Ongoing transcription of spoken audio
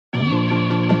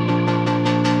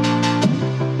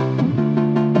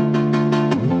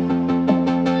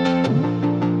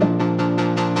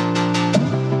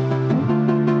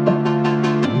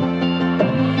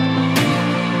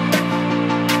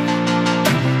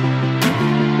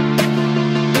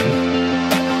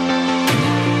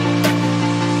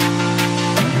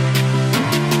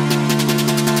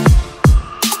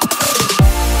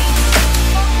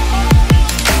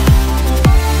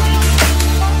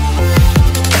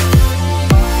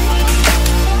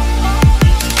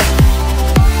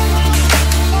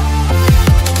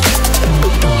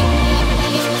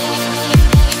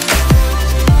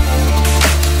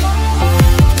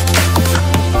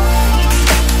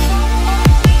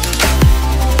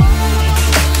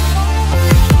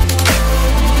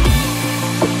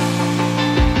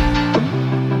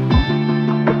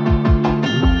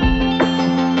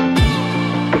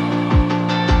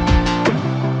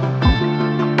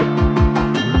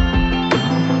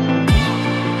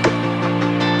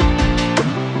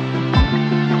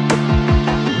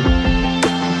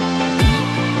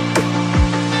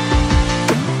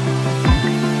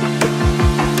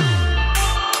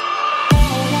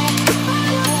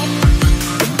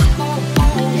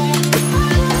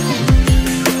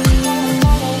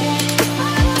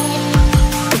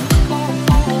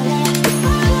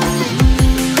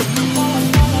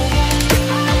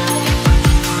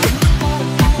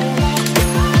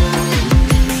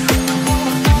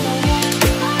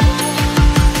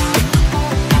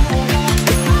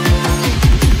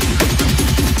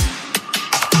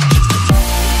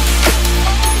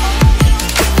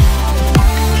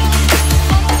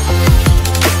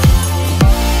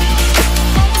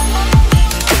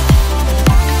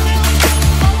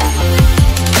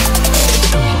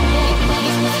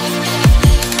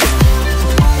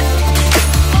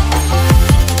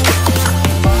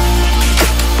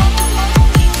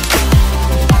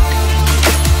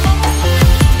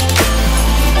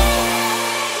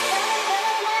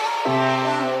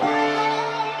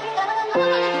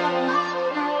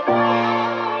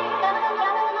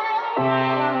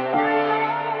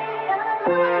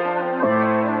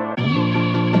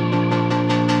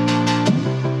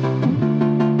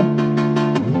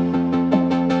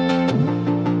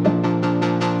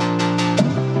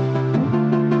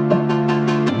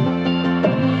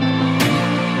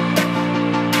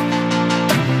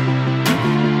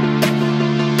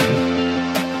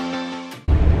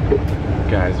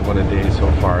guys, what a day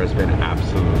so far. Has been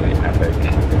absolutely epic.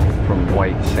 From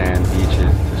white sand beaches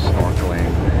to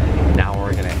snorkeling. Now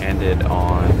we're gonna end it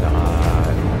on,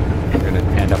 we're gonna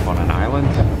end up on an island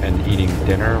and eating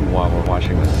dinner while we're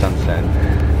watching the sunset.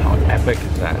 How epic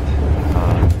is that?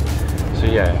 So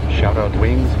yeah, shout out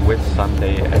Wings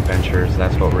Whitsunday Adventures.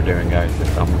 That's what we're doing, guys.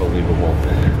 It's unbelievable.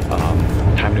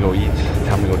 Time to go eat,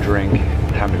 time to go drink,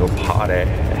 time to go party.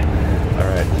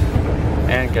 Alright.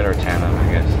 And get our tan on,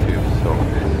 I guess, too. So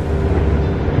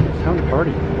it's time to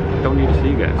party. Don't need to see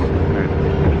you guys. Alright.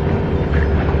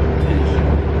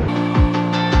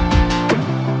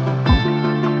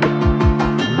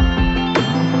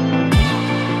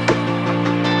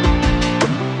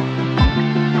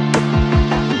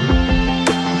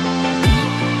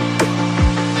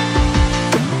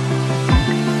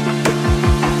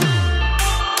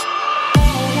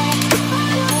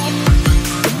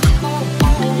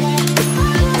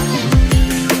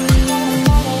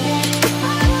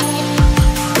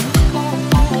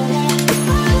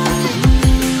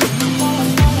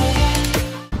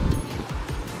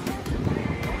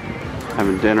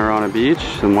 Having dinner on a beach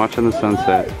and watching the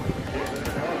sunset.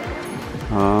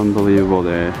 Unbelievable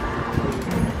day.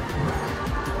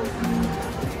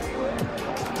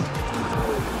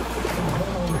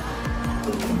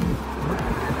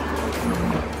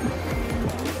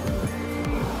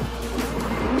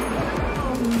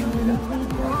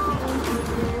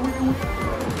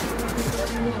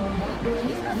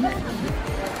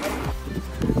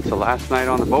 It's the last night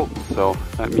on the boat, so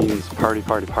that means party,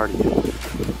 party, party.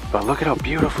 But look at how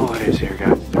beautiful it is here,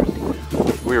 guys.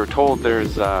 We were told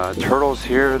there's turtles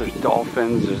here, there's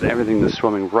dolphins, there's everything that's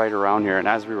swimming right around here. And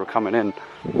as we were coming in,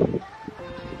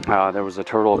 there was a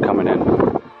turtle coming in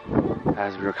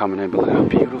as we were coming in. But look how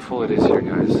beautiful it is here,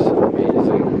 guys.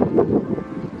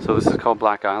 Amazing. So this is called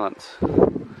Black Islands,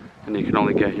 and you can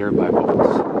only get here by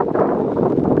boats.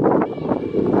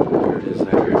 There it is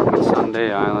there.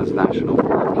 Whitsunday Islands National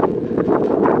Park.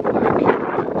 Black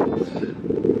Islands.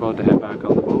 About to head back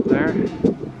on the boat there. The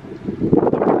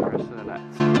rest of the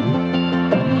nets.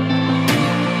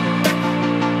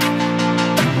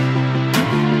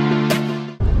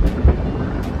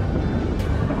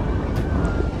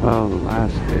 Well, the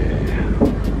last day.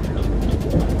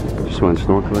 Just went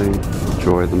snorkeling,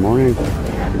 enjoyed the morning.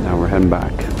 Now we're heading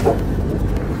back.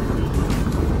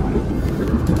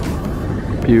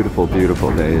 Beautiful,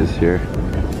 beautiful days here.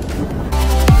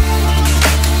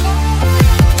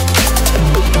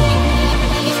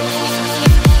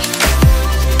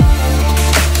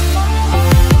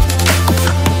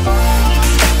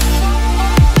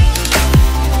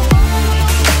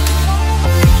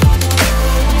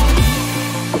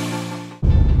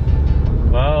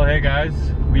 Guys,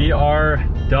 we are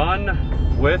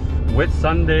done with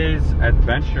Whitsunday's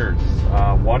adventures.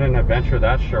 What an adventure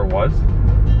that sure was.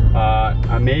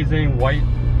 Amazing white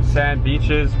sand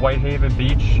beaches, Whitehaven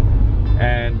Beach,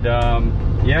 and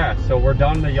yeah, so we're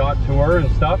done the yacht tour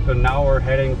and stuff, and now we're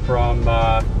heading from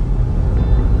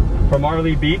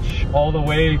Arley Beach all the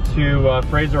way to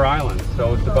Fraser Island.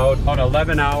 So it's about an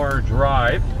 11-hour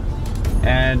drive.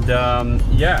 And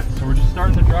yeah, so we're just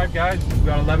starting the drive, guys. We've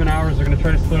got 11 hours. We're going to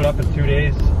try to split it up in 2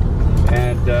 days.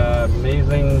 And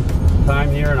amazing time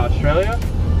here in Australia.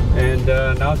 And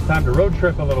now it's time to road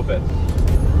trip a little bit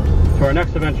to our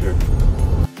next adventure.